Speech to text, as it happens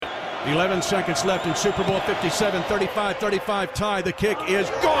11 seconds left in Super Bowl 57, 35-35 tie. The kick is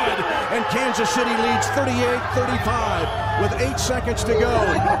good, and Kansas City leads 38-35 with 8 seconds to go.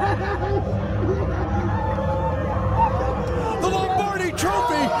 The Lombardi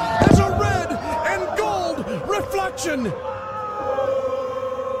Trophy has a red and gold reflection.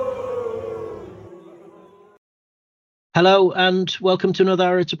 Hello and welcome to another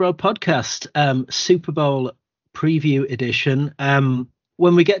Arrow to Broad podcast, Super Bowl preview edition.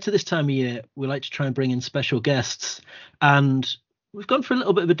 When we get to this time of year, we like to try and bring in special guests, and we've gone for a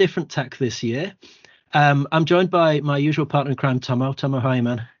little bit of a different tack this year. I'm joined by my usual partner in crime, Tommo. Tommo, how are you,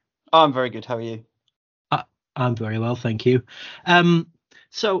 man? Oh, I'm very good. How are you? I'm very well, thank you.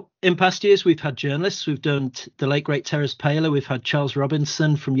 So in past years, we've had journalists. We've done the late, great Terrace Paler. We've had Charles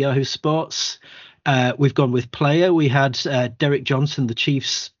Robinson from Yahoo Sports. We've gone with player. We had Derek Johnson, the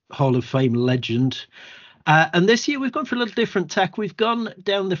Chiefs Hall of Fame legend. And this year we've gone for a little different tack. We've gone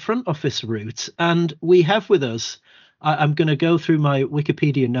down the front office route, and we have with us, I'm going to go through my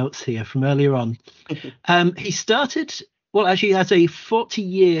Wikipedia notes here from earlier on. He started, well, actually has a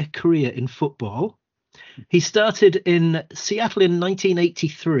 40-year career in football. He started in Seattle in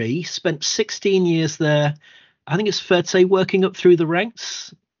 1983, spent 16 years there. I think it's fair to say working up through the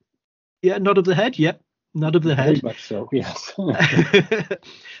ranks. Yeah, nod of the head. Yep, nod of the head. Very much so, yes.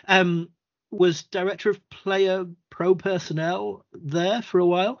 Was director of player pro personnel there for a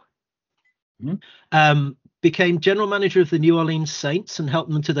while. Mm-hmm. Became general manager of the New Orleans Saints and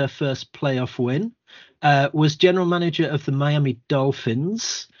helped them to their first playoff win. Was general manager of the Miami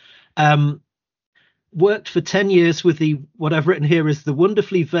Dolphins. Worked for 10 years with what I've written here is the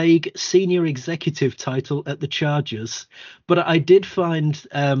wonderfully vague senior executive title at the Chargers. But I did find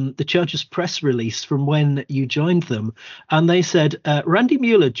the Chargers press release from when you joined them. And they said, Randy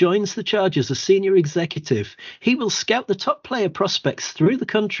Mueller joins the Chargers as senior executive. He will scout the top player prospects through the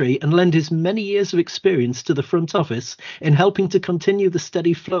country and lend his many years of experience to the front office in helping to continue the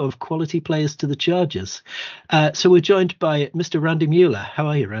steady flow of quality players to the Chargers. So we're joined by Mr. Randy Mueller. How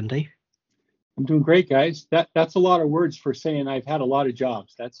are you, Randy? I'm doing great, guys. That's a lot of words for saying I've had a lot of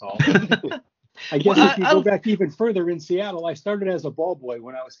jobs. That's all. I guess if you go back even further in Seattle, I started as a ball boy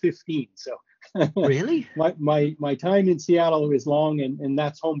when I was 15. So really, my time in Seattle is long, and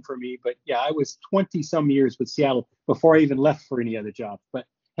that's home for me. But yeah, I was 20 some years with Seattle before I even left for any other job. But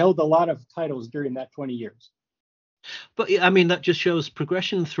held a lot of titles during that 20 years. But I mean, that just shows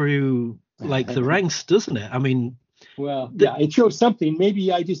progression through like the ranks, doesn't it? I mean. Well, yeah, it shows something.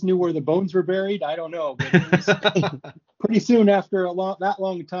 Maybe I just knew where the bones were buried. I don't know. But it was pretty soon after that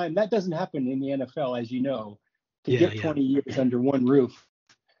long time, that doesn't happen in the NFL, as you know, to get 20 years under one roof.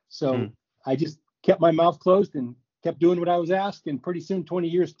 So I just kept my mouth closed and kept doing what I was asked. And pretty soon 20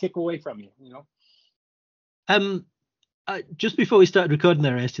 years tick away from you, you know. Just before we started recording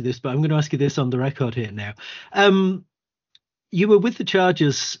there, I asked you this, but I'm going to ask you this on the record here now. You were with the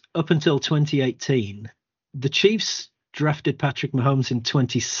Chargers up until 2018. The Chiefs drafted Patrick Mahomes in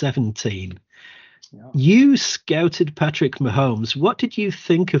 2017. Yeah. You scouted Patrick Mahomes. What did you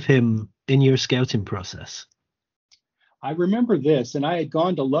think of him in your scouting process? I remember this, and I had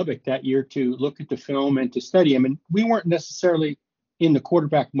gone to Lubbock that year to look at the film and to study him. And we weren't necessarily in the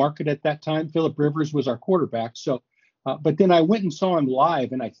quarterback market at that time. Phillip Rivers was our quarterback. So, but then I went and saw him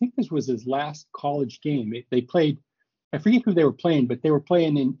live, and I think this was his last college game. They played, I forget who they were playing, but they were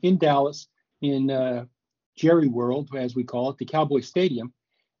playing in Dallas in Jerry World, as we call it, the Cowboy Stadium.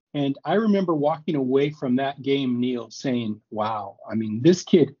 And I remember walking away from that game, Neil, saying, wow, I mean, this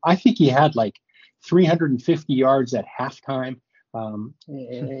kid, I think he had like 350 yards at halftime.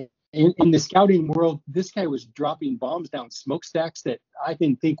 In the scouting world, this guy was dropping bombs down smokestacks that I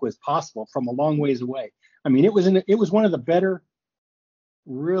didn't think was possible from a long ways away. I mean, it was one of the better,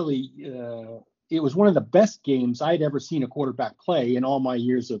 really, it was one of the best games I'd ever seen a quarterback play in all my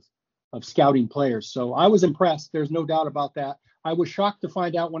years of scouting players. So I was impressed. There's no doubt about that. I was shocked to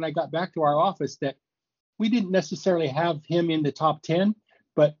find out when I got back to our office that we didn't necessarily have him in the top 10,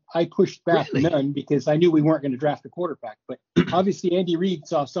 but I pushed back none because I knew we weren't going to draft a quarterback. But obviously Andy Reid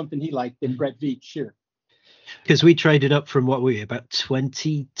saw something he liked in Brett Veach, sure. Because we traded up from what were we, about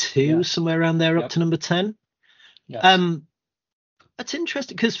 22, somewhere around there, up to number 10. Yeah. That's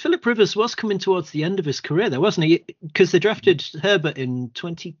interesting because Phillip Rivers was coming towards the end of his career there, wasn't he? Because they drafted Herbert in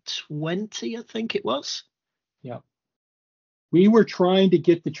 2020, I think it was. Yeah. We were trying to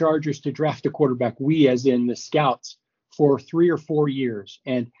get the Chargers to draft a quarterback, we as in the scouts, for 3 or 4 years.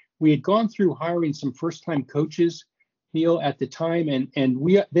 And we had gone through hiring some first-time coaches, Neil, at the time, and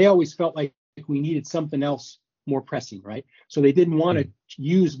they always felt like we needed something else more pressing, right? So they didn't want to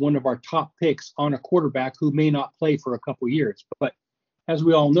use one of our top picks on a quarterback who may not play for a couple years. But as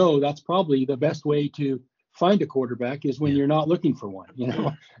we all know, that's probably the best way to find a quarterback is when you're not looking for one,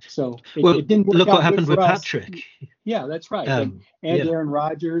 So it didn't work look out what happened good with for us. Patrick. Yeah, that's right. And Aaron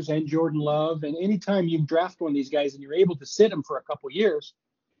Rodgers and Jordan Love. And anytime you draft one of these guys and you're able to sit them for a couple of years,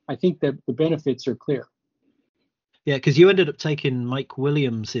 I think that the benefits are clear. Yeah, because you ended up taking Mike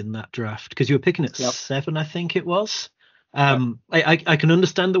Williams in that draft because you were picking at 7, I think it was. I can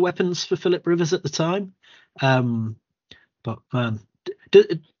understand the weapons for Philip Rivers at the time. But man,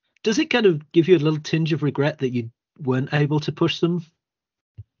 does it kind of give you a little tinge of regret that you weren't able to push them?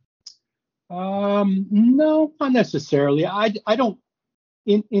 No, not necessarily. I don't.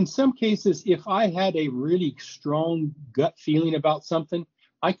 In some cases, if I had a really strong gut feeling about something,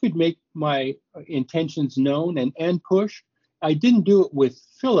 I could make my intentions known and push. I didn't do it with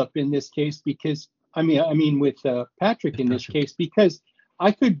Philip in this case because I mean with Patrick in this case because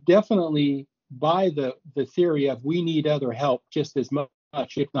I could definitely buy the theory of we need other help just as much,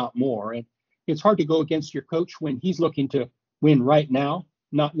 if not more. And it's hard to go against your coach when he's looking to win right now,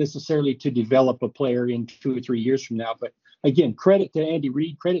 not necessarily to develop a player in 2 or 3 years from now. But again, credit to Andy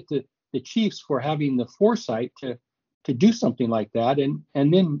Reid, credit to the Chiefs for having the foresight to do something like that and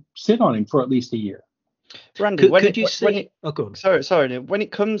then sit on him for at least a year. Randy, when it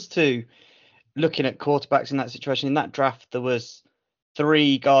comes to looking at quarterbacks in that situation, in that draft, there was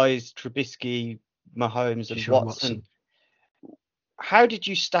 3 guys, Trubisky, Mahomes, and Watson. How did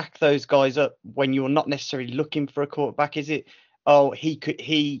you stack those guys up when you're not necessarily looking for a quarterback? Is it,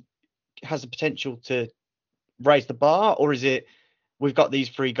 he has the potential to raise the bar, or is it we've got these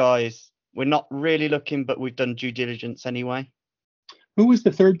 3 guys, we're not really looking, but we've done due diligence anyway? Who was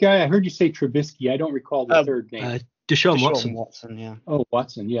the third guy? I heard you say Trubisky. I don't recall the third name. Deshaun Watson, yeah. Oh,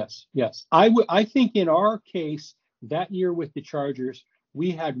 Watson, yes. I think in our case, that year with the Chargers,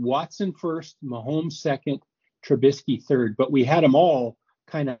 we had Watson first, Mahomes second, Trubisky third, but we had them all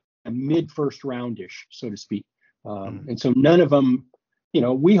kind of mid-first roundish, so to speak. And so none of them,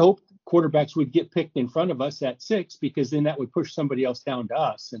 we hoped quarterbacks would get picked in front of us at 6 because then that would push somebody else down to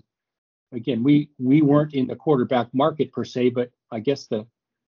us. And again, we weren't in the quarterback market per se, but I guess the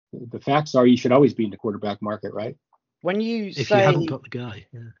facts are you should always be in the quarterback market, right? If you haven't got the guy,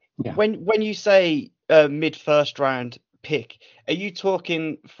 yeah. When you say mid-first round pick, are you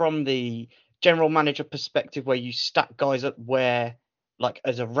talking from the general manager perspective where you stack guys up where, like,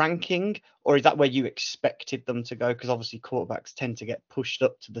 as a ranking, or is that where you expected them to go? Because obviously quarterbacks tend to get pushed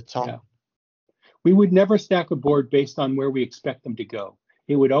up to the top. Yeah. We would never stack a board based on where we expect them to go.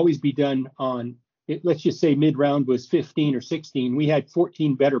 It would always be done on, let's just say mid-round was 15 or 16. We had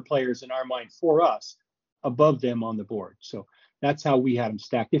 14 better players in our mind for us above them on the board. So that's how we had them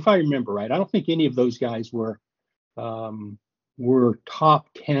stacked. If I remember right, I don't think any of those guys were top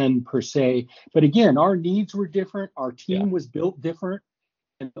 10 per se. But again, our needs were different. Our team was built different.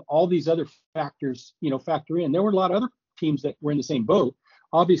 And all these other factors, factor in. There were a lot of other teams that were in the same boat.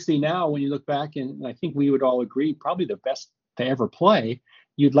 Obviously now, when you look back, and I think we would all agree, probably the best to ever play,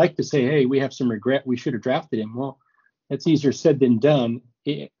 you'd like to say, hey, we have some regret. We should have drafted him. Well, that's easier said than done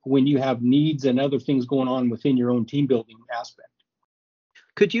when you have needs and other things going on within your own team building aspect.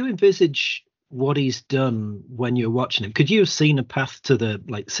 Could you envisage what he's done when you're watching him? Could you have seen a path to the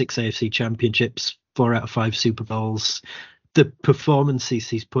 6 AFC championships, 4 out of 5 Super Bowls, the performances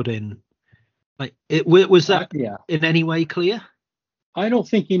he's put in? Was that in any way clear? I don't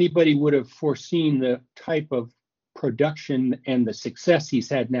think anybody would have foreseen the type of production and the success he's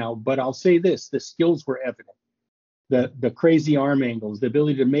had now, but I'll say this, the skills were evident. The crazy arm angles, the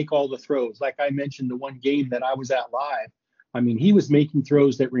ability to make all the throws. Like I mentioned, the one game that I was at live, I mean, he was making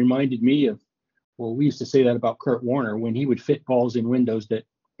throws that reminded me of, well, we used to say that about Kurt Warner when he would fit balls in windows that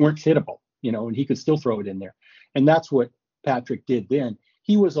weren't fittable, and he could still throw it in there. And that's what Patrick did then.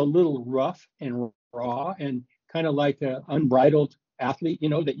 He was a little rough and raw and kind of like an unbridled athlete,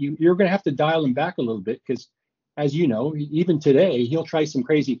 that you're going to have to dial him back a little bit because, as you know, even today, he'll try some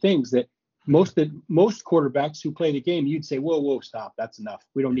crazy things that most quarterbacks who play the game, you'd say, whoa, stop. That's enough.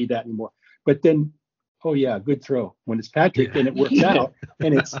 We don't need that anymore. But then, oh, yeah, good throw. When it's Patrick and it works out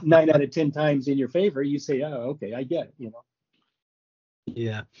and it's 9 out of 10 times in your favor, you say, oh, okay, I get it,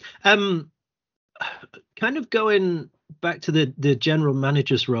 Yeah. Kind of going back to the general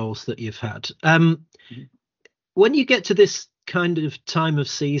managers roles that you've had. When you get to this kind of time of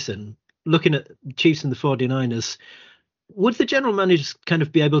season, looking at Chiefs and the 49ers, would the general managers kind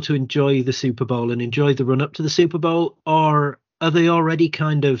of be able to enjoy the Super Bowl and enjoy the run up to the Super Bowl, or are they already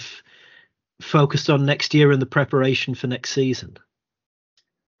kind of focused on next year and the preparation for next season?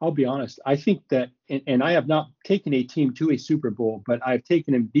 I'll be honest. I think that, and I have not taken a team to a Super Bowl, but I've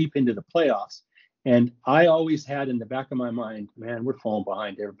taken them deep into the playoffs. And I always had in the back of my mind, man, we're falling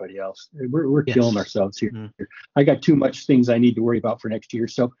behind everybody else. We're killing ourselves here. I got too much things I need to worry about for next year.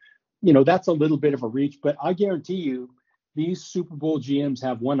 So, that's a little bit of a reach, but I guarantee you these Super Bowl GMs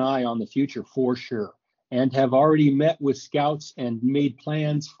have one eye on the future for sure, and have already met with scouts and made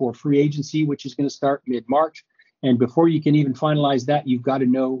plans for free agency, which is going to start mid-March. And before you can even finalize that, you've got to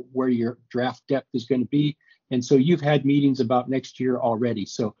know where your draft depth is going to be. And so you've had meetings about next year already.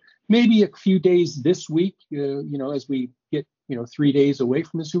 So maybe a few days this week, as we get, 3 days away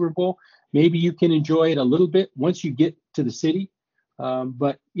from the Super Bowl, maybe you can enjoy it a little bit once you get to the city.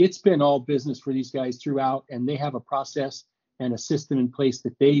 But it's been all business for these guys throughout, and they have a process and a system in place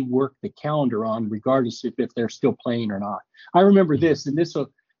that they work the calendar on, regardless if they're still playing or not. I remember this, and this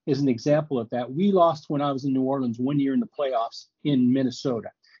is an example of that. We lost when I was in New Orleans one year in the playoffs in Minnesota,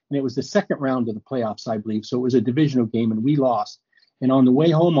 and it was the second round of the playoffs, I believe. So it was a divisional game, and we lost. And on the way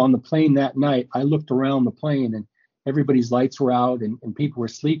home on the plane that night, I looked around the plane, and everybody's lights were out, and people were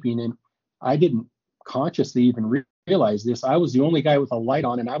sleeping. And I didn't consciously even realize this. I was the only guy with a light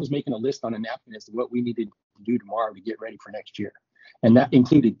on, and I was making a list on a napkin as to what we needed to do tomorrow to get ready for next year. And that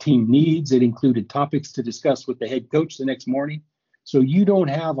included team needs. It included topics to discuss with the head coach the next morning. So you don't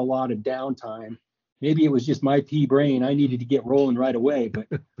have a lot of downtime. Maybe it was just my pea brain. I needed to get rolling right away, but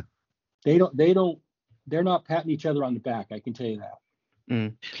they're not patting each other on the back. I can tell you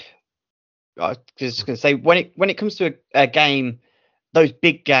that. I was just going to say, when it comes to a game, those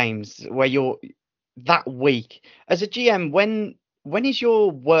big games where you're that week as a GM, when is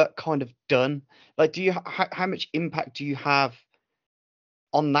your work kind of done? Like, do you how much impact do you have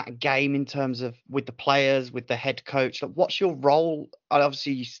on that game in terms of with the players, with the head coach? Like, what's your role?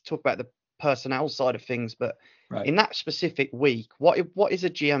 Obviously, you talk about the personnel side of things, but in that specific week, what is a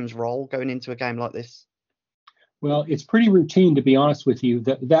GM's role going into a game like this? Well, it's pretty routine, to be honest with you,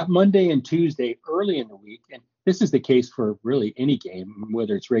 that Monday and Tuesday early in the week, and this is the case for really any game,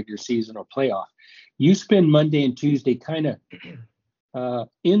 whether it's regular season or playoff, you spend Monday and Tuesday kind of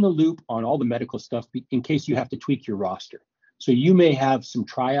in the loop on all the medical stuff in case you have to tweak your roster. So you may have some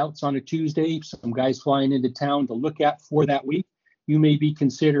tryouts on a Tuesday, some guys flying into town to look at for that week. You may be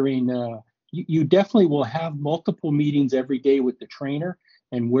considering, you definitely will have multiple meetings every day with the trainer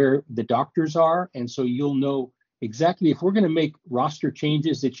and where the doctors are. And so you'll know exactly if we're going to make roster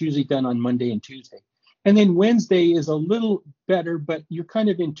changes. It's usually done on Monday and Tuesday. And then Wednesday is a little better, but you're kind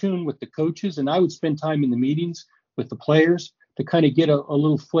of in tune with the coaches. And I would spend time in the meetings with the players to kind of get a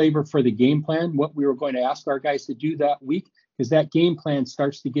little flavor for the game plan, what we were going to ask our guys to do that week, because that game plan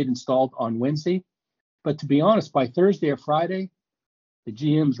starts to get installed on Wednesday. But to be honest, by Thursday or Friday, the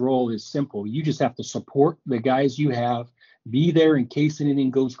GM's role is simple. You just have to support the guys you have, be there in case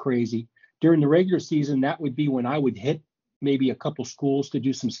anything goes crazy. During the regular season, that would be when I would hit maybe a couple schools to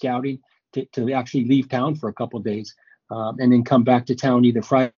do some scouting, to actually leave town for a couple of days, and then come back to town either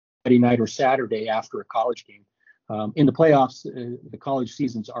Friday night or Saturday after a college game. In the playoffs, the college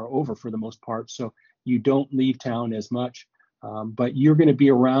seasons are over for the most part, so you don't leave town as much, but you're going to be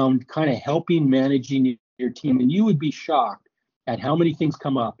around kind of helping managing your team. And you would be shocked at how many things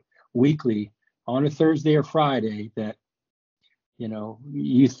come up weekly on a Thursday or Friday that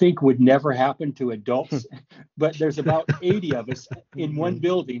you think would never happen to adults, but there's about 80 of us in one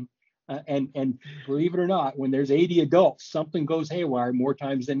building. And believe it or not, when there's 80 adults, something goes haywire more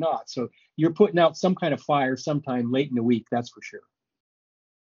times than not. So you're putting out some kind of fire sometime late in the week, that's for sure.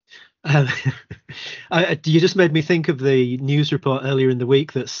 You just made me think of the news report earlier in the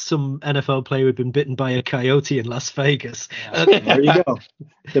week that some NFL player had been bitten by a coyote in Las Vegas. There you go.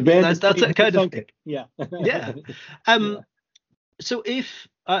 The band that's a kind of yeah. Yeah. So if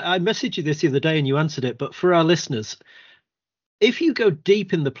I messaged you this the other day and you answered it, but for our listeners, if you go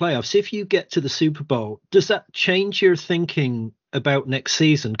deep in the playoffs, if you get to the Super Bowl, does that change your thinking about next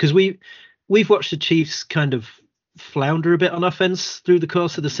season? Because we've watched the Chiefs kind of flounder a bit on offense through the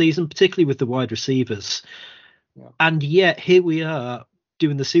course of the season, particularly with the wide receivers. Yeah. And yet here we are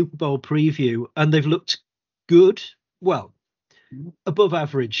doing the Super Bowl preview, and they've looked good, well, above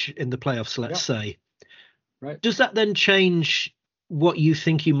average in the playoffs, let's say. Right. Does that then change what you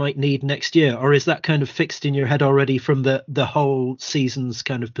think you might need next year, or is that kind of fixed in your head already from the whole season's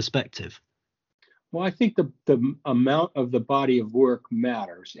kind of perspective? Well, I think the amount of the body of work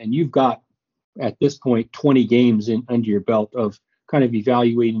matters, and you've got at this point 20 games under your belt of kind of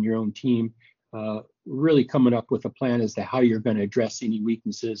evaluating your own team, really coming up with a plan as to how you're going to address any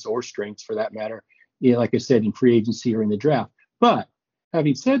weaknesses or strengths for that matter, like I said, in free agency or in the draft. But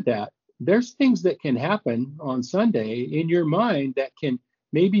having said that, there's things that can happen on Sunday in your mind that can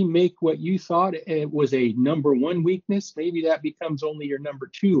maybe make what you thought it was a number one weakness, maybe that becomes only your number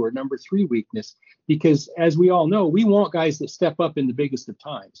two or number three weakness. Because as we all know, we want guys that step up in the biggest of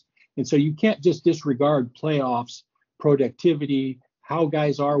times. And so you can't just disregard playoffs, productivity, how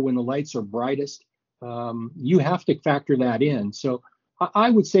guys are when the lights are brightest. You have to factor that in. So I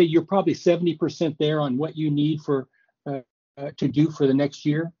would say you're probably 70% there on what you need for to do for the next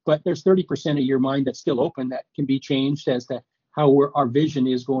year. But there's 30% of your mind that's still open that can be changed as to how our vision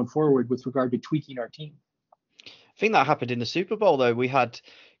is going forward with regard to tweaking our team. I think that happened in the Super Bowl, though. We had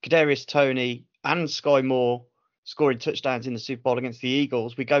Kadarius Toney and Sky Moore scoring touchdowns in the Super Bowl against the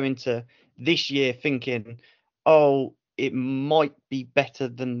Eagles. We go into this year thinking, oh, it might be better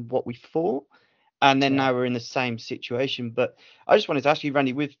than what we thought. And then now we're in the same situation. But I just wanted to ask you,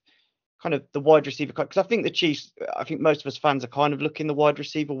 Randy, with kind of the wide receiver, because I think the Chiefs, I think most of us fans are kind of looking the wide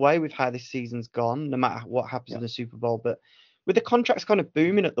receiver way with how this season's gone, no matter what happens in the Super Bowl. But with the contracts kind of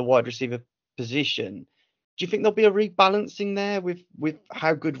booming at the wide receiver position, do you think there'll be a rebalancing there with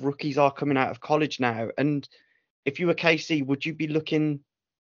how good rookies are coming out of college now? And if you were KC, would you be looking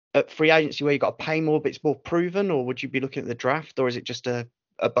at free agency where you've got to pay more but it's more proven, or would you be looking at the draft, or is it just a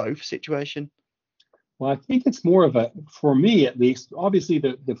both situation? Well, I think it's more of a, for me at least, obviously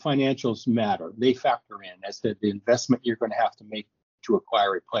the financials matter. They factor in as the investment you're going to have to make to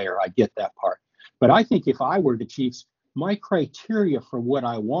acquire a player. I get that part. But I think if I were the Chiefs, my criteria for what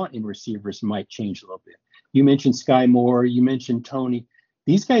I want in receivers might change a little bit. You mentioned Sky Moore, you mentioned Toney.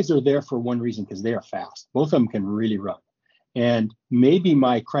 These guys are there for one reason, because they are fast. Both of them can really run. And maybe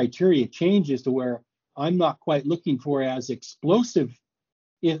my criteria changes to where I'm not quite looking for as explosive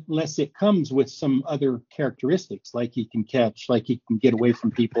unless it comes with some other characteristics, like he can catch, like he can get away from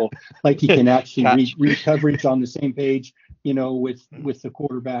people, like he can actually read coverage on the same page, with the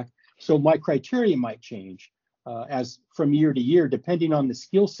quarterback. So my criteria might change as from year to year, depending on the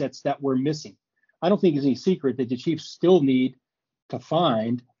skill sets that we're missing. I don't think it's any secret that the Chiefs still need to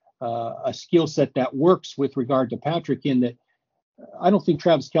find a skill set that works with regard to Patrick, in that I don't think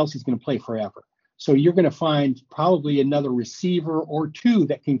Travis Kelce is going to play forever. So you're going to find probably another receiver or two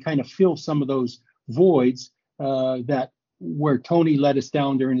that can kind of fill some of those voids that where Toney let us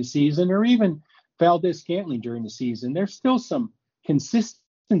down during the season, or even Valdez-Scantling during the season. There's still some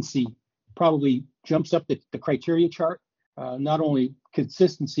consistency, probably jumps up the criteria chart. Not only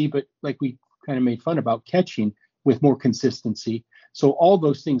consistency, but like we kind of made fun about, catching with more consistency. So all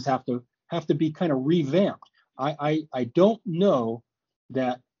those things have to be kind of revamped. I don't know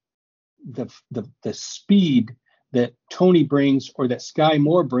that the speed that Toney brings or that Sky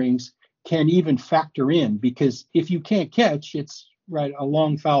Moore brings can even factor in, because if you can't catch, it's right a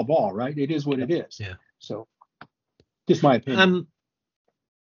long foul ball, right? It is what it is. Yeah. So just my opinion.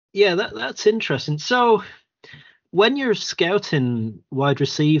 Yeah, that's interesting. So when you're scouting wide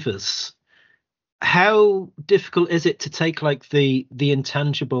receivers, how difficult is it to take like the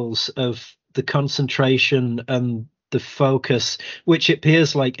intangibles of the concentration and the focus, which it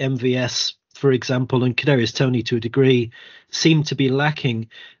appears like MVS, for example, and Kadarius Toney to a degree, seem to be lacking?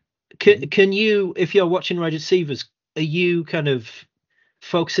 Can you, if you're watching wide receivers, are you kind of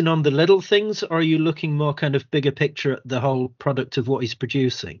focusing on the little things, or are you looking more kind of bigger picture at the whole product of what he's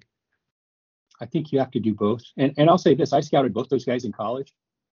producing? I think you have to do both. And I'll say this, I scouted both those guys in college.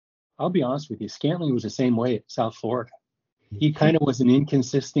 I'll be honest with you, Scantling was the same way at South Florida. He kind of was an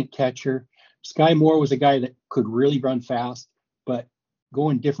inconsistent catcher. Sky Moore was a guy that could really run fast, but go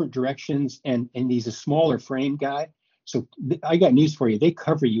in different directions, and he's a smaller frame guy. So I got news for you. They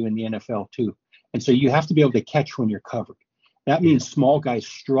cover you in the NFL too. And so you have to be able to catch when you're covered. That means small guys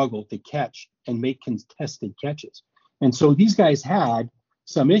struggle to catch and make contested catches. And so these guys had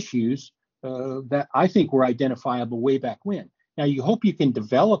some issues that I think were identifiable way back when. Now, you hope you can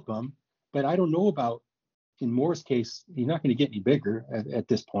develop them, but I don't know about, in Moore's case, he's not going to get any bigger at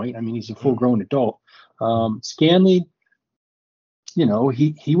this point. I mean, he's a full-grown adult. Scanley,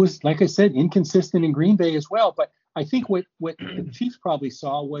 he was, like I said, inconsistent in Green Bay as well. But I think what the Chiefs probably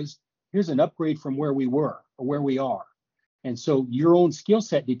saw was, here's an upgrade from where we were or where we are. And so your own skill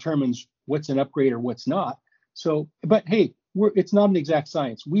set determines what's an upgrade or what's not. So, but hey, it's not an exact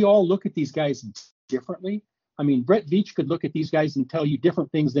science. We all look at these guys differently. I mean, Brett Veach could look at these guys and tell you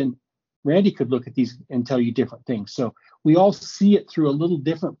different things than Randy could look at these and tell you different things. So we all see it through a little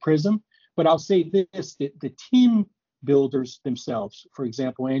different prism. But I'll say this, that the team builders themselves, for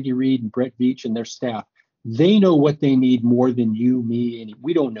example, Andy Reid and Brett Veach and their staff, they know what they need more than you, me, and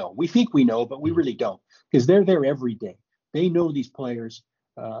we don't know. We think we know, but we really don't, because they're there every day. They know these players.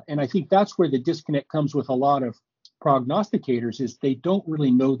 And I think that's where the disconnect comes with a lot of prognosticators, is they don't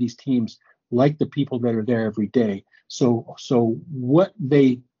really know these teams like the people that are there every day. So what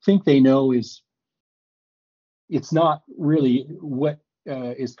they think they know it's not really what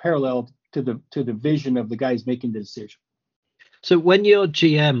is paralleled to the vision of the guys making the decision. So when you're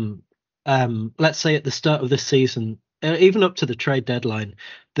GM, let's say at the start of the season, even up to the trade deadline,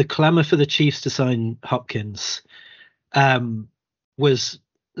 the clamour for the Chiefs to sign Hopkins was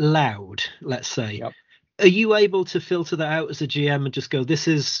loud, let's say. Yep. Are you able to filter that out as a GM and just go, this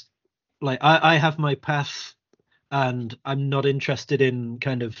is like, I have my path and I'm not interested in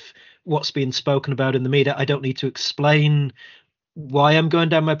kind of what's being spoken about in the media. I don't need to explain why I'm going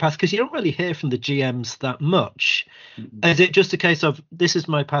down my path, because you don't really hear from the GMs that much. Mm-hmm. Is it just a case of, this is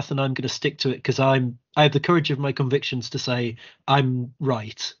my path and I'm going to stick to it because I have the courage of my convictions to say I'm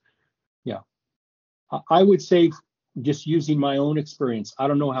right? Yeah. I would say, just using my own experience, I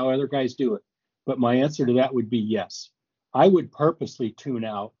don't know how other guys do it, but my answer to that would be yes. I would purposely tune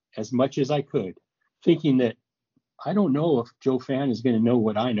out as much as I could, thinking that I don't know if Joe Fan is going to know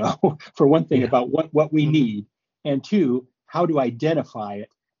what I know, for one thing, about what we need, and two, how to identify it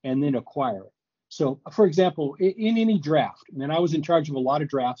and then acquire it. So, for example, in any draft, and I was in charge of a lot of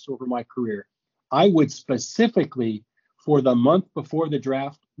drafts over my career, I would specifically, for the month before the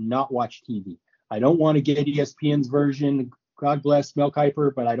draft, not watch TV. I don't want to get ESPN's version. God bless Mel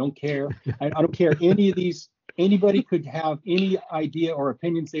Kiper, but I don't care. I don't care any of these. Anybody could have any idea or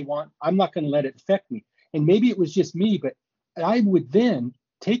opinions they want. I'm not going to let it affect me. And maybe it was just me, but I would then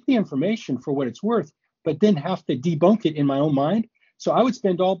take the information for what it's worth, but then have to debunk it in my own mind. So I would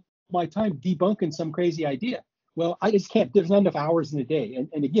spend all my time debunking some crazy idea. Well, I just can't. There's not enough hours in a day.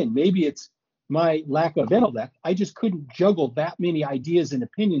 And again, maybe it's my lack of intellect. I just couldn't juggle that many ideas and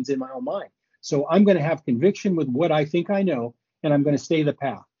opinions in my own mind. So I'm going to have conviction with what I think I know, and I'm going to stay the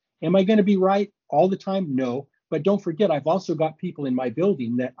path. Am I going to be right all the time? No. But don't forget, I've also got people in my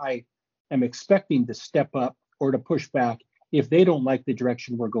building that I am expecting to step up or to push back if they don't like the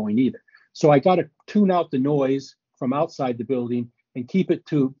direction we're going either. So I got to tune out the noise from outside the building and keep it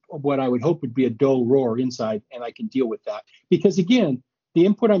to what I would hope would be a dull roar inside, and I can deal with that. Because again, the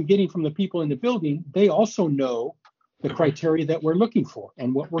input I'm getting from the people in the building, they also know the criteria that we're looking for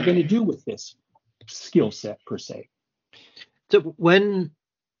and what we're going to do with this skill set per se. So when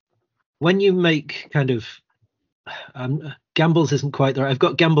you make kind of gambles isn't quite there. I've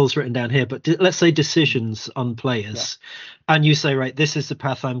got gambles written down here, but let's say decisions on players, and you say, right, this is the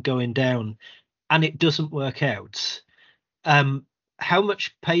path I'm going down, and it doesn't work out. How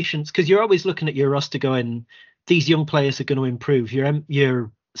much patience? Because you're always looking at your roster going, these young players are going to improve.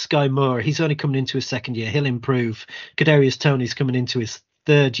 Your Sky Moore, he's only coming into his second year, he'll improve. Kadarius Toney's coming into his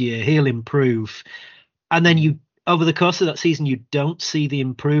third year, he'll improve. And then you, over the course of that season, you don't see the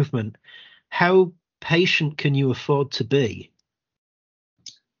improvement. How patient can you afford to be?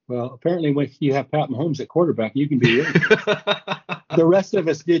 Well, apparently when you have Pat Mahomes at quarterback, you can be really the rest of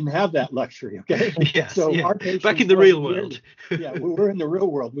us didn't have that luxury, okay? Yes, so our patience back in the real world. We're in the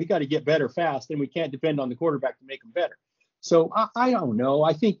real world. We got to get better fast, and we can't depend on the quarterback to make them better. So I don't know.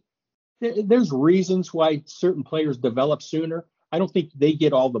 I think there's reasons why certain players develop sooner. I don't think they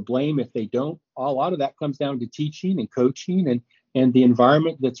get all the blame if they don't. A lot of that comes down to teaching and coaching and the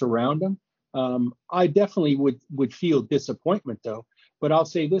environment that's around them. I definitely would feel disappointment, though. But I'll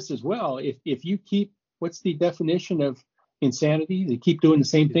say this as well. If you keep, what's the definition of insanity? You keep doing the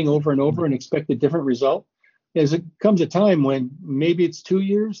same thing over and over and expect a different result. As it comes a time when maybe it's 2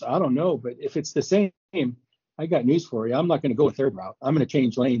 years, I don't know. But if it's the same, I got news for you. I'm not going to go a third route. I'm going to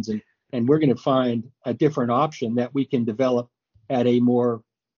change lanes and we're going to find a different option that we can develop at a more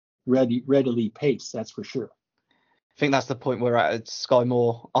readily pace. That's for sure. I think that's the point we're at Sky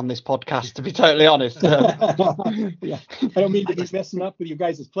Moore on this podcast, to be totally honest. Yeah, I don't mean to be messing up with you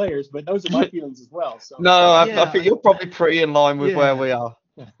guys as players, but those are my feelings as well. So. No, I think you're probably pretty in line with where we are.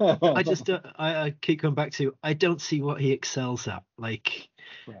 I keep coming back to, I don't see what he excels at. Like,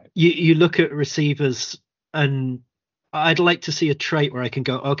 you look at receivers, and I'd like to see a trait where I can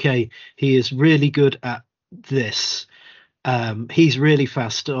go, okay, he is really good at this. He's really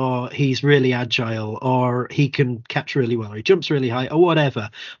fast, or he's really agile, or he can catch really well, or he jumps really high, or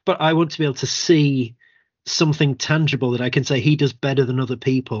whatever. But I want to be able to see something tangible that I can say he does better than other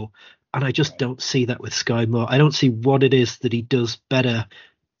people. And I just don't see that with Sky Moore. I don't see what it is that he does better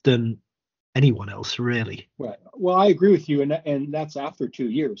than anyone else, really. Right. Well, I agree with you, and that's after 2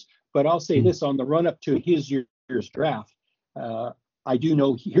 years. But I'll say this, on the run up to his year's draft, I do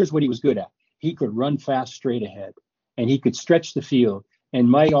know here's what he was good at. He could run fast straight ahead, and he could stretch the field. And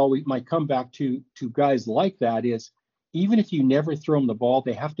my comeback to guys like that is, even if you never throw him the ball,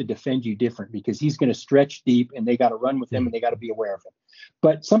 they have to defend you different, because he's going to stretch deep and they got to run with him and they got to be aware of him.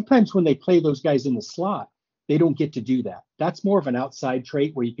 But sometimes when they play those guys in the slot, they don't get to do that. That's more of an outside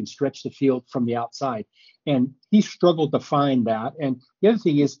trait where you can stretch the field from the outside. And he struggled to find that. And the other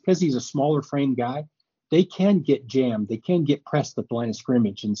thing is, because he's a smaller frame guy, they can get jammed. They can get pressed at the line of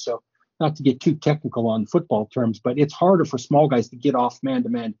scrimmage. And so, not to get too technical on football terms, but it's harder for small guys to get off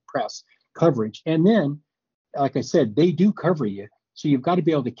man-to-man press coverage. And then, like I said, they do cover you. So you've got to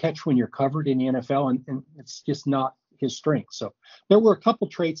be able to catch when you're covered in the NFL, and it's just not his strength. So there were a couple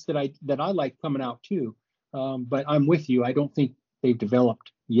traits that I like coming out too. But I'm with you. I don't think they've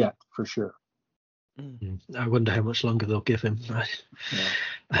developed yet, for sure. I wonder how much longer they'll give him.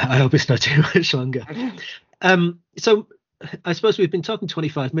 I hope it's not too much longer. So I suppose we've been talking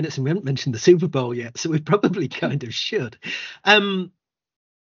 25 minutes and we haven't mentioned the Super Bowl yet, so we probably kind of should. Having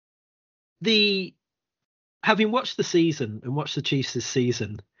watched the season and watched the Chiefs this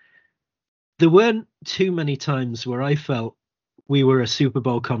season, there weren't too many times where I felt we were a Super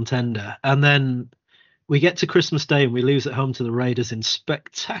Bowl contender, and then we get to Christmas Day and we lose at home to the Raiders in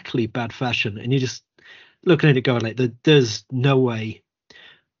spectacularly bad fashion, and you're just looking at it going like, there's no way.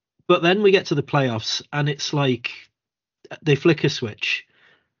 But then we get to the playoffs and it's like they flick a switch,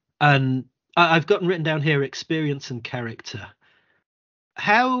 and I've gotten written down here experience and character.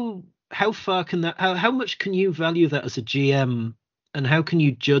 How far can that, how much can you value that as a GM, and how can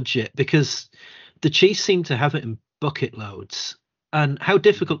you judge it? Because the Chiefs seem to have it in bucket loads, and how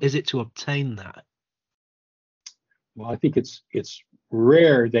difficult is it to obtain that? Well, I think it's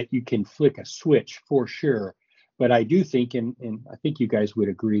rare that you can flick a switch, for sure. But I do think, and I think you guys would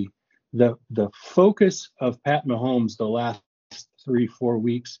agree, the focus of Pat Mahomes the last 3-4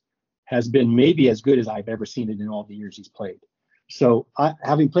 weeks has been maybe as good as I've ever seen it in all the years he's played. So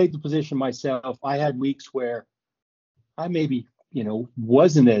having played the position myself, I had weeks where I maybe,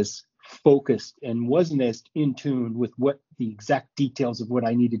 wasn't as focused and wasn't as in tune with what the exact details of what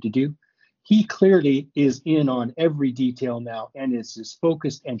I needed to do. He clearly is in on every detail now and is as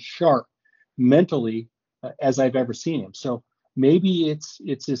focused and sharp mentally as I've ever seen him. So maybe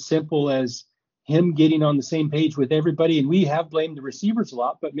it's as simple as him getting on the same page with everybody. And we have blamed the receivers a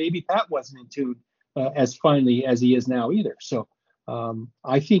lot, but maybe Pat wasn't in tune as finely as he is now either. So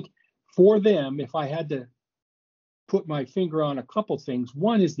I think for them, if I had to put my finger on a couple things,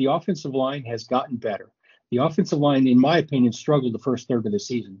 one is the offensive line has gotten better. The offensive line, in my opinion, struggled the first third of the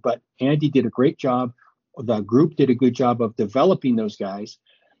season, but Andy did a great job. The group did a good job of developing those guys.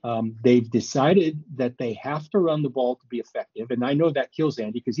 They've decided that they have to run the ball to be effective. And I know that kills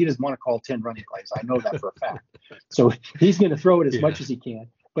Andy because he doesn't want to call 10 running plays. I know that for a fact. So he's going to throw it as much as he can.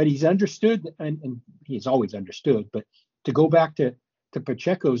 But he's understood, and he's always understood. But to go back to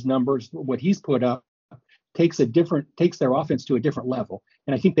Pacheco's numbers, what he's put up takes their offense to a different level.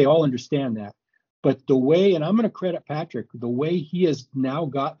 And I think they all understand that. But the way, and I'm going to credit Patrick, the way he has now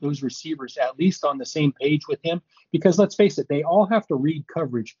got those receivers at least on the same page with him, because let's face it, they all have to read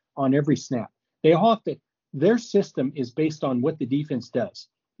coverage on every snap. They all have to, their system is based on what the defense does.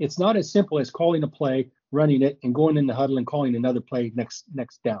 It's not as simple as calling a play, running it, and going in the huddle and calling another play next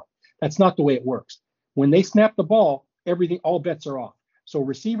down. That's not the way it works. When they snap the ball, all bets are off. So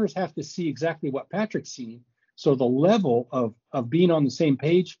receivers have to see exactly what Patrick's seeing. So the level of being on the same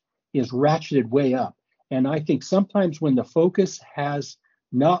page is ratcheted way up. And I think sometimes when the focus has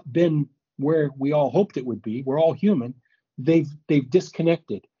not been where we all hoped it would be, we're all human, they've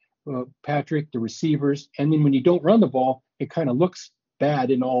disconnected Patrick, the receivers. And then when you don't run the ball, it kind of looks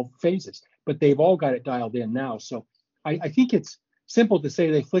bad in all phases. But they've all got it dialed in now. So I think it's simple to say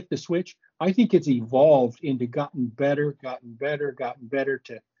they flicked the switch. I think it's evolved into gotten better to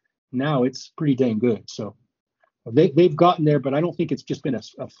now it's pretty dang good. So they've gotten there, but I don't think it's just been a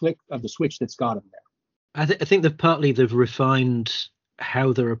flick of the switch that's got them there. I think they've refined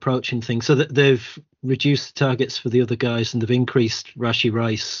how they're approaching things, so that they've reduced the targets for the other guys and they've increased Rashee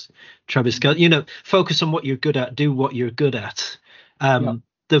Rice, Travis Kelce. Focus on what you're good at, do what you're good at.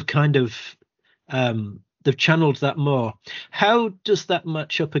 They've kind of they've channeled that more. How does that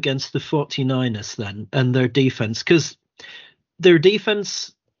match up against the 49ers then and their defense? Because their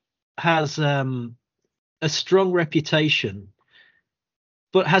defense has a strong reputation,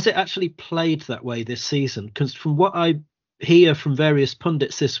 but has it actually played that way this season? Because from what I hear from various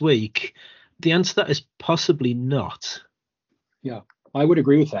pundits this week, the answer to that is possibly not. Yeah, I would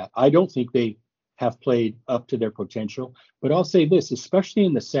agree with that. I don't think they have played up to their potential, but I'll say this, especially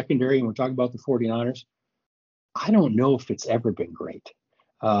in the secondary, and we're talking about the 49ers, I don't know if it's ever been great.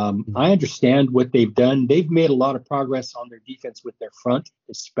 I understand what they've done. They've made a lot of progress on their defense with their front,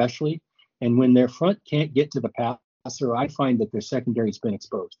 especially. And when their front can't get to the passer, I find that their secondary has been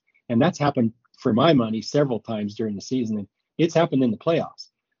exposed. And that's happened, for my money, several times during the season. And it's happened in the playoffs.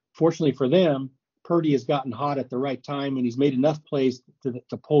 Fortunately for them, Purdy has gotten hot at the right time and he's made enough plays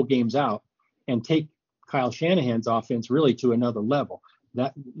to pull games out and take Kyle Shanahan's offense really to another level.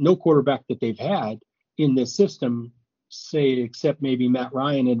 That no quarterback that they've had in this system, say, except maybe Matt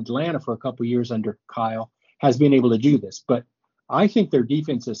Ryan in Atlanta for a couple of years under Kyle, has been able to do this. But I think their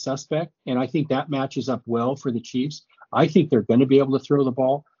defense is suspect, and I think that matches up well for the Chiefs. I think they're going to be able to throw the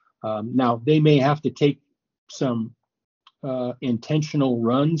ball. Now, they may have to take some intentional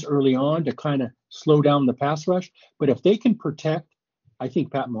runs early on to kind of slow down the pass rush. But if they can protect, I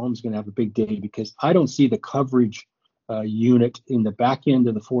think Pat Mahomes is going to have a big day, because I don't see the coverage unit in the back end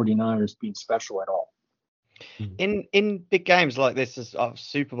of the 49ers being special at all. In big games like this, as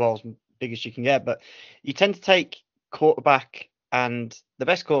Super Bowl's big as you can get, but you tend to take quarterback and the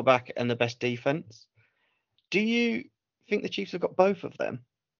best quarterback and the best defense. Do you think the Chiefs have got both of them?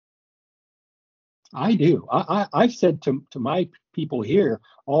 I do. I've said to my people here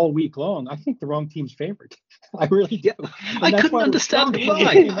all week long, I think the wrong team's favored. I really do. I couldn't understand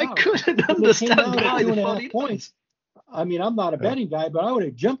why. I couldn't understand why the 49ers. Points. I mean, I'm not a betting guy, but I would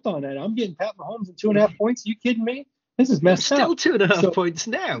have jumped on that. I'm getting Pat Mahomes at 2.5 points. Are you kidding me? This is messed up. Still 2.5 points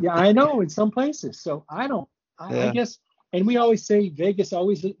now. Yeah, I know in some places. So I guess, and we always say Vegas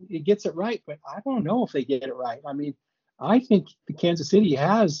always it gets it right, but I don't know if they get it right. I mean, I think the Kansas City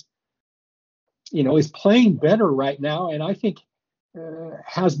is playing better right now, and I think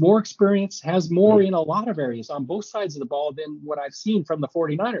has more experience, has more in a lot of areas on both sides of the ball than what I've seen from the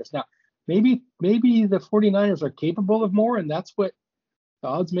 49ers. Now, maybe the 49ers are capable of more, and that's what the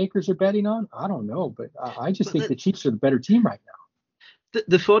odds makers are betting on. I don't know, but I just think the Chiefs are the better team right now.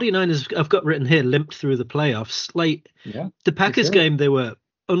 The 49ers, I've got written here, limped through the playoffs. The Packers game, they were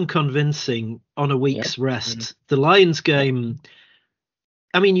unconvincing on a week's rest. Mm-hmm. The Lions game,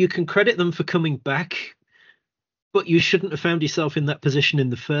 I mean, you can credit them for coming back, but you shouldn't have found yourself in that position in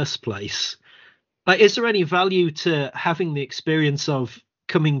the first place. Is there any value to having the experience of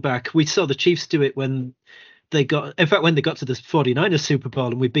coming back? We saw the Chiefs do it when they got to the 49ers Super Bowl,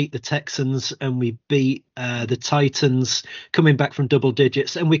 and we beat the Texans and we beat the Titans coming back from double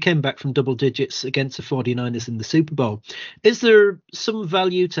digits, and we came back from double digits against the 49ers in the Super Bowl. Is there some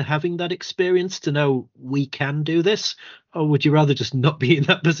value to having that experience to know we can do this, or would you rather just not be in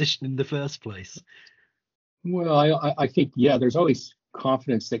that position in the first place? Well, I think, there's always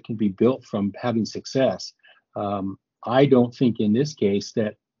confidence that can be built from having success. I don't think in this case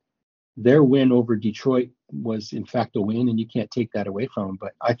that their win over Detroit was in fact a win, and you can't take that away from them.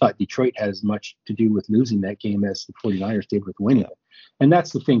 But I thought Detroit had as much to do with losing that game as the 49ers did with winning it. And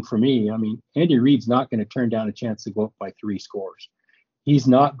that's the thing for me. I mean, Andy Reid's not going to turn down a chance to go up by 3 scores. He's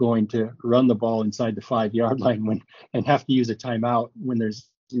not going to run the ball inside the 5-yard line and have to use a timeout when there's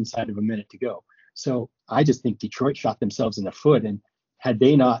inside of a minute to go. So I just think Detroit shot themselves in the foot. And had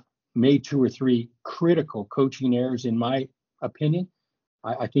they not made 2 or 3 critical coaching errors, in my opinion,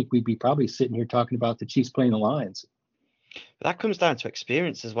 I think we'd be probably sitting here talking about the Chiefs playing the Lions. But that comes down to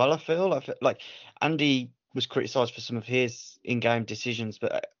experience as well. I feel like Andy was criticised for some of his in-game decisions,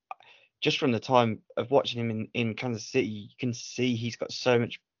 but just from the time of watching him in Kansas City, you can see he's got so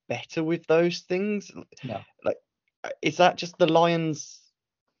much better with those things. Yeah. Is that just the Lions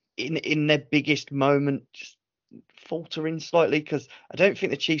in their biggest moment just faltering slightly? Because I don't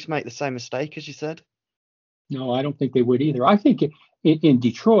think the Chiefs make the same mistake as you said. No, I don't think they would either. I think in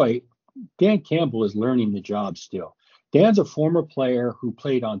Detroit, Dan Campbell is learning the job still. Dan's a former player who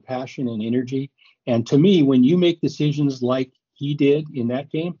played on passion and energy. And to me, when you make decisions like he did in that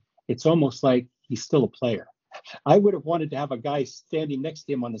game, it's almost like he's still a player. I would have wanted to have a guy standing next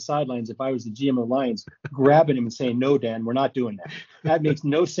to him on the sidelines if I was the GM of the Lions, grabbing him and saying, "No, Dan, we're not doing that. That makes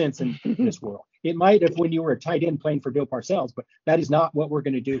no sense in this world." It might have when you were a tight end playing for Bill Parcells, but that is not what we're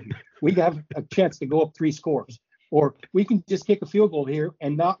going to do here. We have a chance to go up 3 scores, or we can just kick a field goal here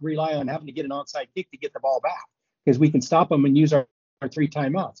and not rely on having to get an onside kick to get the ball back, because we can stop them and use our 3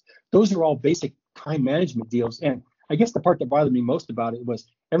 timeouts. Those are all basic time management deals. And I guess the part that bothered me most about it was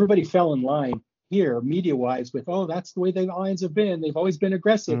everybody fell in line here, media-wise, with, that's the way the Lions have been. They've always been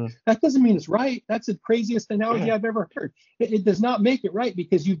aggressive. That doesn't mean it's right. That's the craziest analogy I've ever heard. It does not make it right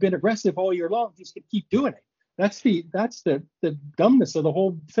because you've been aggressive all year long. Just keep doing it. That's the dumbness of the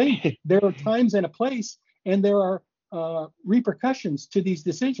whole thing. There are times and a place, and there are repercussions to these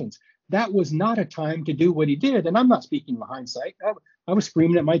decisions. That was not a time to do what he did. And I'm not speaking in hindsight. I was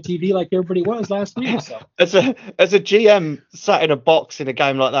screaming at my TV like everybody was last week. So. As a GM sat in a box in a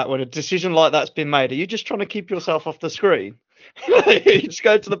game like that, when a decision like that's been made, are you just trying to keep yourself off the screen? You just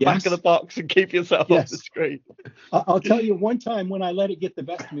go to the back of the box and keep yourself off the screen. I'll tell you one time when I let it get the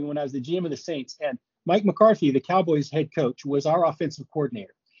best of me, when I was the GM of the Saints, and Mike McCarthy, the Cowboys head coach, was our offensive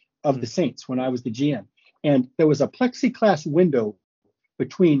coordinator. of the Saints when I was the GM. And there was a plexiglass window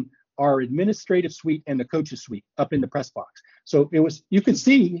between our administrative suite and the coach's suite up in the press box. So it was, you could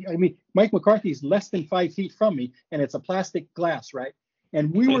see, I mean, Mike McCarthy's less than 5 feet from me, and it's a plastic glass, right?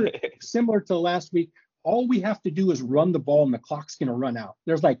 And we were similar to last week. All we have to do is run the ball and the clock's going to run out.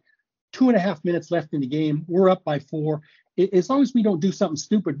 There's like 2.5 minutes left in the game. We're up by 4. As long as we don't do something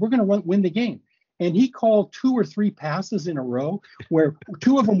stupid, we're going to win the game. And he called 2 or 3 passes in a row where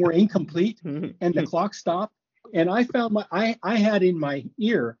 2 of them were incomplete and the clock stopped. And I found I had in my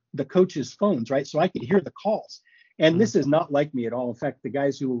ear the coach's phones, right? So I could hear the calls. And this is not like me at all. In fact, the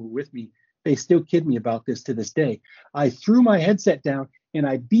guys who were with me, they still kid me about this to this day. I threw my headset down and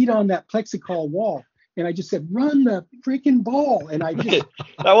I beat on that plexiglass wall. And I just said, run the freaking ball. And I just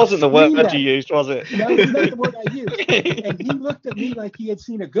that wasn't the word that you used, was it? That was not the word I used. And he looked at me like he had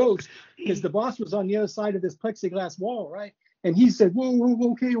seen a ghost because the boss was on the other side of this plexiglass wall, right? And he said, whoa,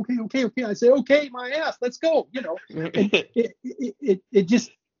 okay. I said, okay, my ass, let's go. You know, and it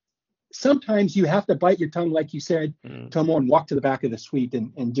just, sometimes you have to bite your tongue, like you said, Tommo, and walk to the back of the suite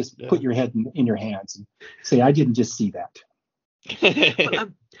and just put your head in your hands and say, I didn't just see that.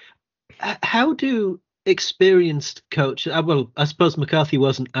 How do experienced coaches, well, I suppose McCarthy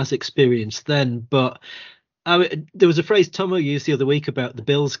wasn't as experienced then, but there was a phrase Tommo used the other week about the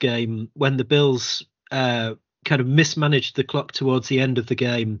Bills game when the Bills kind of mismanaged the clock towards the end of the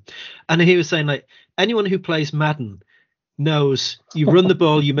game. And he was saying, like, anyone who plays Madden knows you run the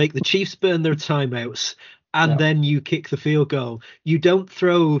ball, you make the Chiefs burn their timeouts, and then you kick the field goal. You don't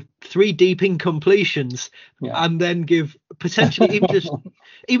throw 3 deep incompletions and then give potentially,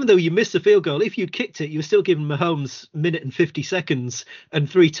 even though you missed the field goal, if you'd kicked it, you were still giving Mahomes 1 minute and 50 seconds and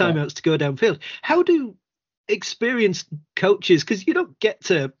 3 timeouts to go downfield. How do experienced coaches, because you don't get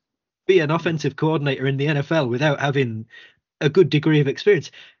to be an offensive coordinator in the NFL without having a good degree of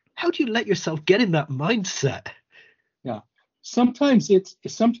experience, how do you let yourself get in that mindset? Yeah. Sometimes it's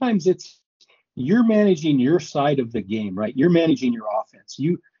you're managing your side of the game, right? You're managing your offense.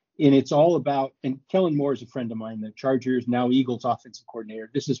 And it's all about, and Kellen Moore is a friend of mine, the Chargers, now Eagles offensive coordinator.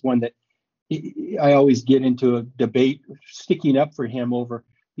 This is one that I always get into a debate sticking up for him over,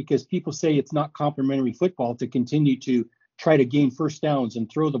 because people say it's not complimentary football to continue to try to gain first downs and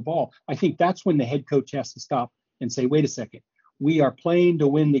throw the ball. I think that's when the head coach has to stop and say, wait a second, we are playing to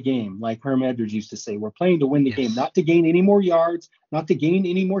win the game. Like Herm Edwards used to say, we're playing to win the game, not to gain any more yards, not to gain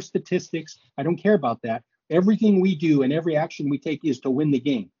any more statistics. I don't care about that. Everything we do and every action we take is to win the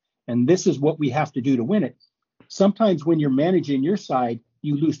game. And this is what we have to do to win it. Sometimes when you're managing your side,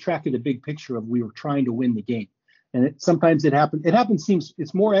 you lose track of the big picture of we were trying to win the game. And sometimes it happens.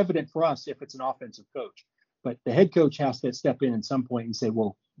 It's more evident for us if it's an offensive coach. But the head coach has to step in at some point and say,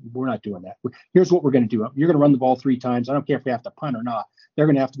 well, we're not doing that. Here's what we're going to do. You're going to run the ball 3 times. I don't care if we have to punt or not. They're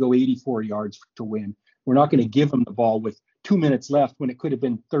going to have to go 84 yards to win. We're not going to give them the ball with 2 minutes left when it could have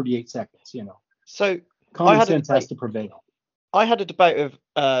been 38 seconds, you know. So common sense has to prevail. I had a debate with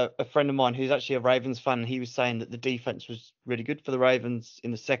a friend of mine who's actually a Ravens fan. And he was saying that the defense was really good for the Ravens in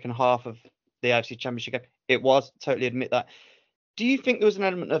the second half of the AFC Championship game. It was, totally admit that. Do you think there was an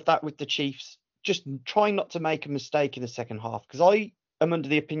element of that with the Chiefs, just trying not to make a mistake in the second half? Because I am under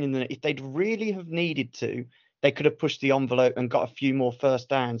the opinion that if they'd really have needed to, they could have pushed the envelope and got a few more first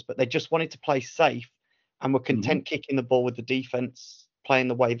downs, but they just wanted to play safe and were content kicking the ball with the defense playing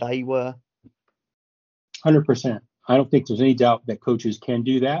the way they were. 100%. I don't think there's any doubt that coaches can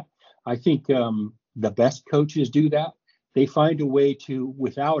do that. I think the best coaches do that. They find a way to,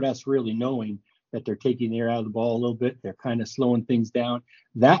 without us really knowing that they're taking the air out of the ball a little bit, they're kind of slowing things down.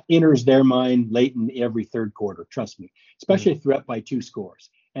 That enters their mind late in every third quarter, trust me, especially if they're up by 2 scores.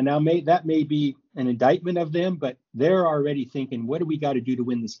 And now that may be an indictment of them, but they're already thinking, what do we got to do to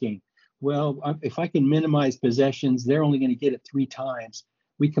win this game? Well, if I can minimize possessions, they're only going to get it 3 times.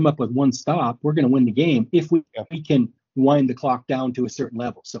 We come up with 1 stop, we're going to win the game if we can wind the clock down to a certain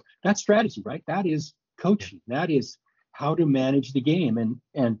level. So that's strategy, right? That is coaching. That is how to manage the game.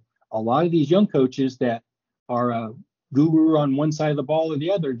 And a lot of these young coaches that are a guru on one side of the ball or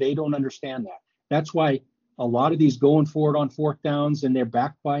the other, they don't understand that. That's why a lot of these going forward on 4th downs, and they're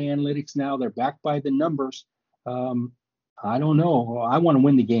backed by analytics now, they're backed by the numbers. I don't know. I want to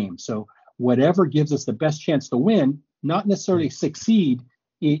win the game. So whatever gives us the best chance to win, not necessarily succeed,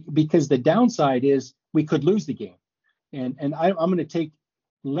 because the downside is we could lose the game. And I'm going to take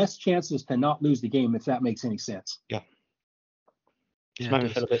less chances to not lose the game, if that makes any sense. Yeah. Just made me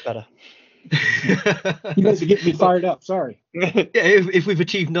feel a bit better. You guys are getting me fired up. Sorry. Yeah, if we've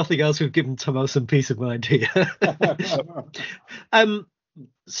achieved nothing else, we've given Tommo some peace of mind here.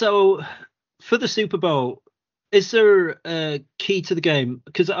 So for the Super Bowl, Is there a key to the game?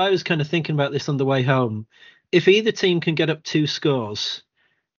 Because I was kind of thinking about this on the way home. If either team can get up 2 scores,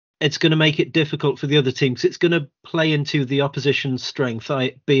 it's going to make it difficult for the other team because it's going to play into the opposition's strength,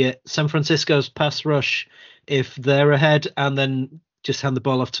 be it San Francisco's pass rush if they're ahead, and then just hand the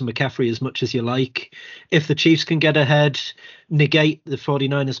ball off to McCaffrey as much as you like. If the Chiefs can get ahead, negate the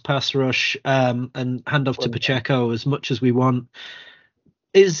 49ers pass rush and hand off to Pacheco as much as we want.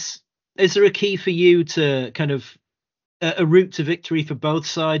 Is there a key for you to kind of a route to victory for both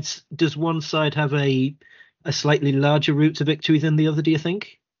sides? Does one side have a slightly larger route to victory than the other, do you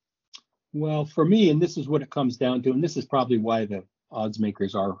think? Well, for me, and this is what it comes down to, and this is probably why the odds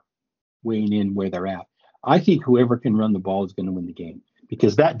makers are weighing in where they're at. I think whoever can run the ball is going to win the game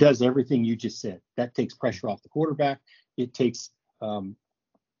because that does everything you just said. That takes pressure off the quarterback. It takes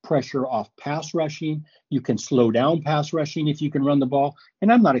pressure off pass rushing. You can slow down pass rushing if you can run the ball.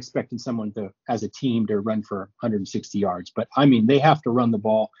 And I'm not expecting someone to, as a team, to run for 160 yards, but I mean, they have to run the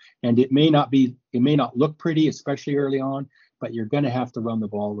ball, and it may not look pretty, especially early on, but you're going to have to run the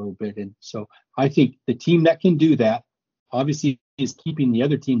ball a little bit. And so I think the team that can do that obviously is keeping the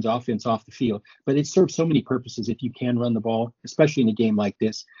other team's offense off the field, but it serves so many purposes if you can run the ball, especially in a game like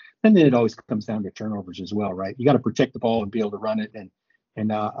this. And then it always comes down to turnovers as well, right? You got to protect the ball and be able to run it.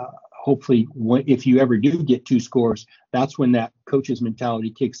 And hopefully if you ever do get 2 scores, that's when that coach's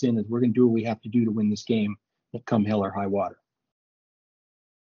mentality kicks in, is we're going to do what we have to do to win this game, come hell or high water.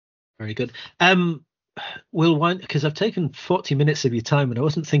 Very good. We'll wind, because I've taken 40 minutes of your time and I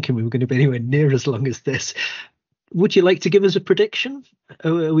wasn't thinking we were going to be anywhere near as long as this. Would you like to give us a prediction?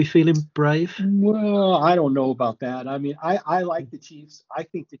 Are we feeling brave? Well, I don't know about that. I mean, I like the Chiefs. I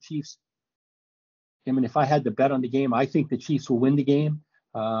think the Chiefs, I mean, if I had to bet on the game, I think the Chiefs will win the game.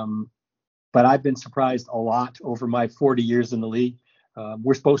 But I've been surprised a lot over my 40 years in the league.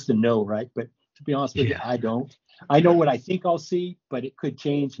 We're supposed to know, right? But to be honest with you, I don't. I know what I think I'll see, but it could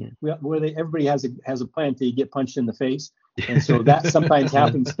change. Everybody has a plan until you get punched in the face. And so that sometimes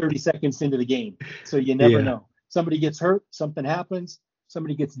happens 30 seconds into the game. So you never know. Somebody gets hurt, something happens,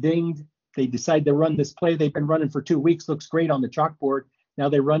 somebody gets dinged. They decide to run this play they've been running for 2 weeks, looks great on the chalkboard. Now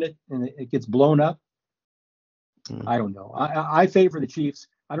they run it and it gets blown up. I don't know. I favor the Chiefs.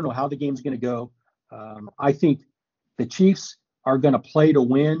 I don't know how the game's going to go. I think the Chiefs are going to play to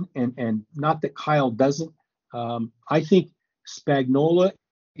win, and not that Kyle doesn't. I think Spagnuolo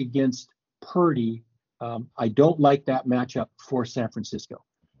against Purdy, I don't like that matchup for San Francisco.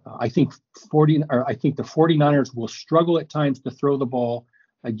 I think the 49ers will struggle at times to throw the ball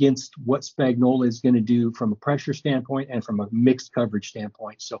against what Spagnuolo is going to do from a pressure standpoint and from a mixed coverage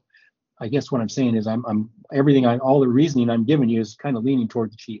standpoint. So I guess what I'm saying is all the reasoning I'm giving you is kind of leaning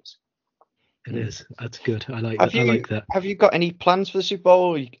toward the Chiefs. It is. That's good. I like that. Have you got any plans for the Super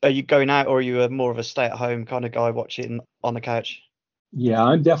Bowl? Are you going out, or are you more of a stay-at-home kind of guy watching on the couch? Yeah,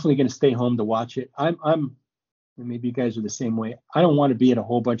 I'm definitely going to stay home to watch it. I'm maybe you guys are the same way. I don't want to be at a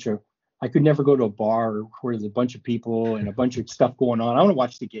whole bunch of. I could never go to a bar where there's a bunch of people and a bunch of stuff going on. I want to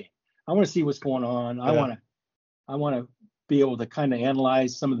watch the game. I want to see what's going on. Yeah. I want to be able to kind of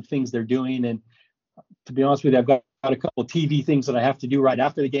analyze some of the things they're doing. And to be honest with you, I've got a couple of TV things that I have to do right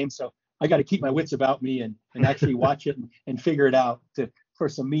after the game. So I got to keep my wits about me and actually watch it and figure it out for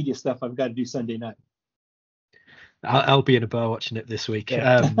some media stuff I've got to do Sunday night. I'll be in a bar watching it this week.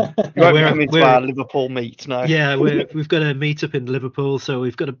 Yeah. We're coming to our Liverpool meet now. Yeah, we've got a meet up in Liverpool. So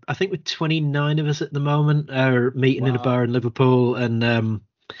we've got I think we're 29 of us at the moment are meeting in a bar in Liverpool. And I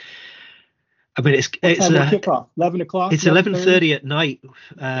mean, it's kickoff? 11 o'clock? It's 11:30 at night.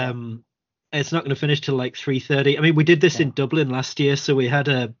 It's not going to finish till like 3:30. I mean, we did this in Dublin last year. So we had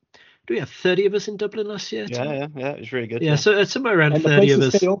do we have 30 of us in Dublin last year? Yeah, it was really good. Yeah, so it's somewhere around 30 of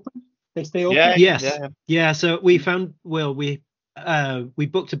us. They stay open? Yeah. So we found, we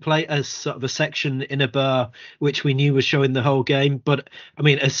booked a sort of a section in a bar, which we knew was showing the whole game. But I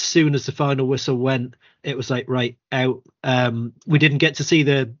mean, as soon as the final whistle went, it was like, right, out. We didn't get to see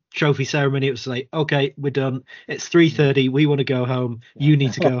the trophy ceremony. It was like, okay, we're done. It's 3:30. We want to go home. You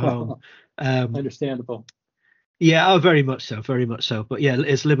need to go home. Understandable. Yeah, very much so. But yeah,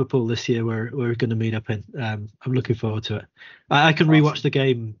 it's Liverpool this year we're going to meet up in. I'm looking forward to it. I can rewatch the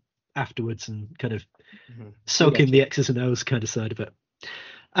game afterwards and kind of soak in the X's and O's kind of side of it.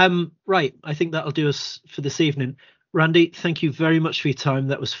 Right, I think that'll do us for this evening. Randy, thank you very much for your time.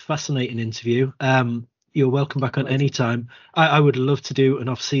 That was a fascinating interview. You're welcome back on any time. I would love to do an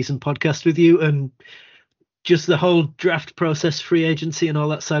off-season podcast with you and just the whole draft process, free agency and all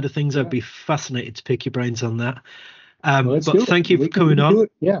that side of things. I'd be fascinated to pick your brains on that. But thank you for coming on.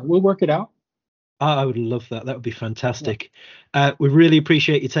 Yeah, we'll work it out. I would love that. That would be fantastic. Yeah. We really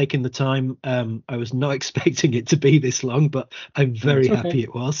appreciate you taking the time. I was not expecting it to be this long, but I'm very happy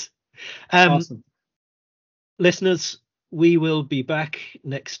it was. Awesome. Listeners, we will be back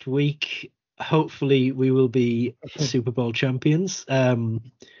next week. Hopefully we will be Super Bowl champions. I'm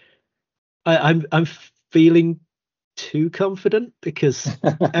feeling too confident because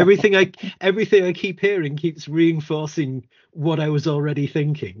everything I keep hearing keeps reinforcing what I was already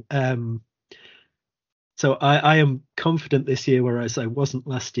thinking. So I am confident this year, whereas I wasn't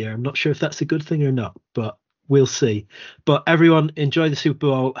last year. I'm not sure if that's a good thing or not, but we'll see. But everyone, enjoy the Super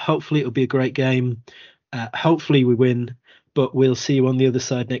Bowl. Hopefully it'll be a great game. Hopefully we win, but we'll see you on the other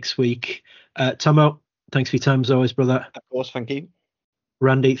side next week. Tommo, thanks for your time as always, brother. Of course, thank you.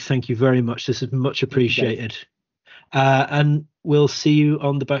 Randy, thank you very much. This is much appreciated. And we'll see you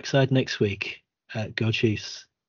on the backside next week. Go Chiefs.